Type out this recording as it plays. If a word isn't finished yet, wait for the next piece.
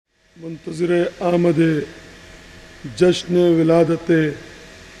منتظر آمد جشن ولادت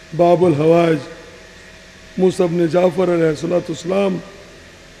باب الحوائج موسیٰ بن جعفر علیہ السلام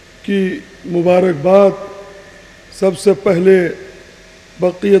کی مبارکباد سب سے پہلے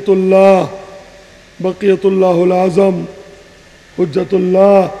بقیت اللہ العظم حجت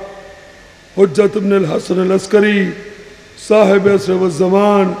اللہ حجت ابن الحسن العسکری صاحب عصر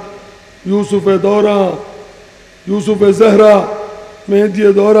والزمان یوسف دورہ یوسف زہرا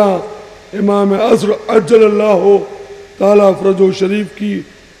مہدی دورہ امام عصر عجل اللہ تعالیٰ فرج و شریف کی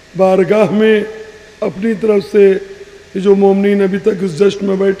بارگاہ میں اپنی طرف سے یہ جو مومنین ابھی تک اس جشن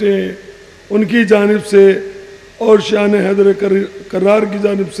میں بیٹھے ہیں ان کی جانب سے اور شان حیدر کرار کی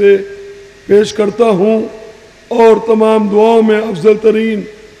جانب سے پیش کرتا ہوں، اور تمام دعاؤں میں افضل ترین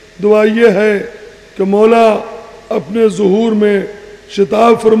دعا یہ ہے کہ مولا اپنے ظہور میں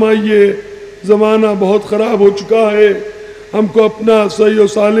شتاب فرمائیے۔ زمانہ بہت خراب ہو چکا ہے، ہم کو اپنا صحیح و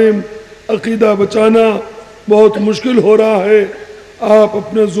سالم عقیدہ بچانا بہت مشکل ہو رہا ہے۔ آپ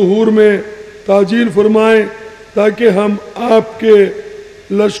اپنے ظہور میں تعجیل فرمائیں تاکہ ہم آپ کے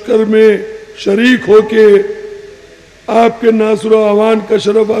لشکر میں شریک ہو کے آپ کے ناصر و اعوان کا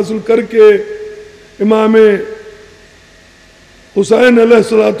شرف حاصل کر کے امام حسین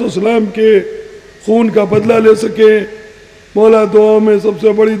علیہ السلام کے خون کا بدلہ لے سکیں۔ مولا دعاؤں میں سب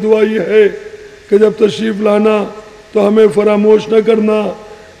سے بڑی دعا یہ ہے کہ جب تشریف لانا تو ہمیں فراموش نہ کرنا،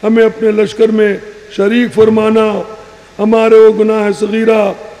 ہمیں اپنے لشکر میں شریک فرمانا، ہمارے وہ گناہ صغیرہ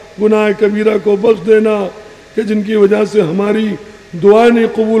گناہ کبیرہ کو بخش دینا کہ جن کی وجہ سے ہماری دعائیں نہیں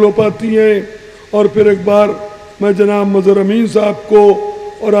قبول ہو پاتی ہیں۔ اور پھر ایک بار میں جناب مظہر امین صاحب کو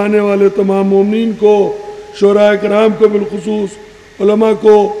اور آنے والے تمام مومنین کو، شعراء کرام کو بالخصوص علماء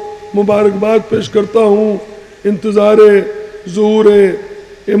کو مبارکباد پیش کرتا ہوں۔ انتظار ظہور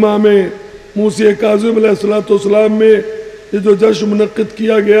امام موسی کاظم علیہ السلام میں یہ جو جشن منعقد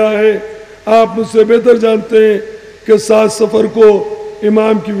کیا گیا ہے، آپ مجھ سے بہتر جانتے ہیں کہ 7 صفر کو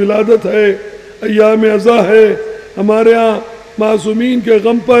امام کی ولادت ہے، ایام عزا ہے، ہمارے ہاں معصومین کے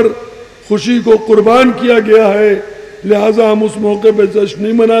غم پر خوشی کو قربان کیا گیا ہے، لہٰذا ہم اس موقع پہ جشن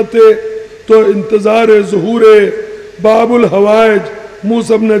نہیں مناتے۔ تو انتظار ظہور باب الحوائج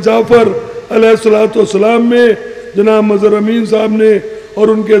موسیٰ بن جعفر علیہ السلام میں جناب مظہر امین صاحب نے اور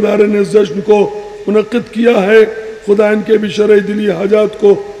ان کے ادارے نے اس جشن کو منعقد کیا ہے۔ خدا ان کے بھی شرعی دلی حاجات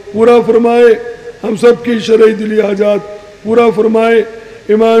کو پورا فرمائے، ہم سب کی شرعی دلی حاجات پورا فرمائے۔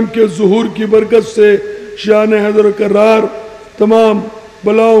 امام کے ظہور کی برکت سے شان حیدر کرار تمام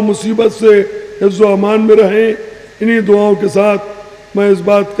بلا و مصیبت سے حفظ و امان میں رہیں۔ انہی دعاؤں کے ساتھ میں اس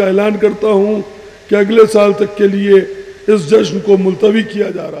بات کا اعلان کرتا ہوں کہ اگلے سال تک کے لیے اس جشن کو ملتوی کیا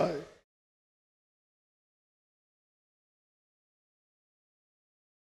جا رہا ہے۔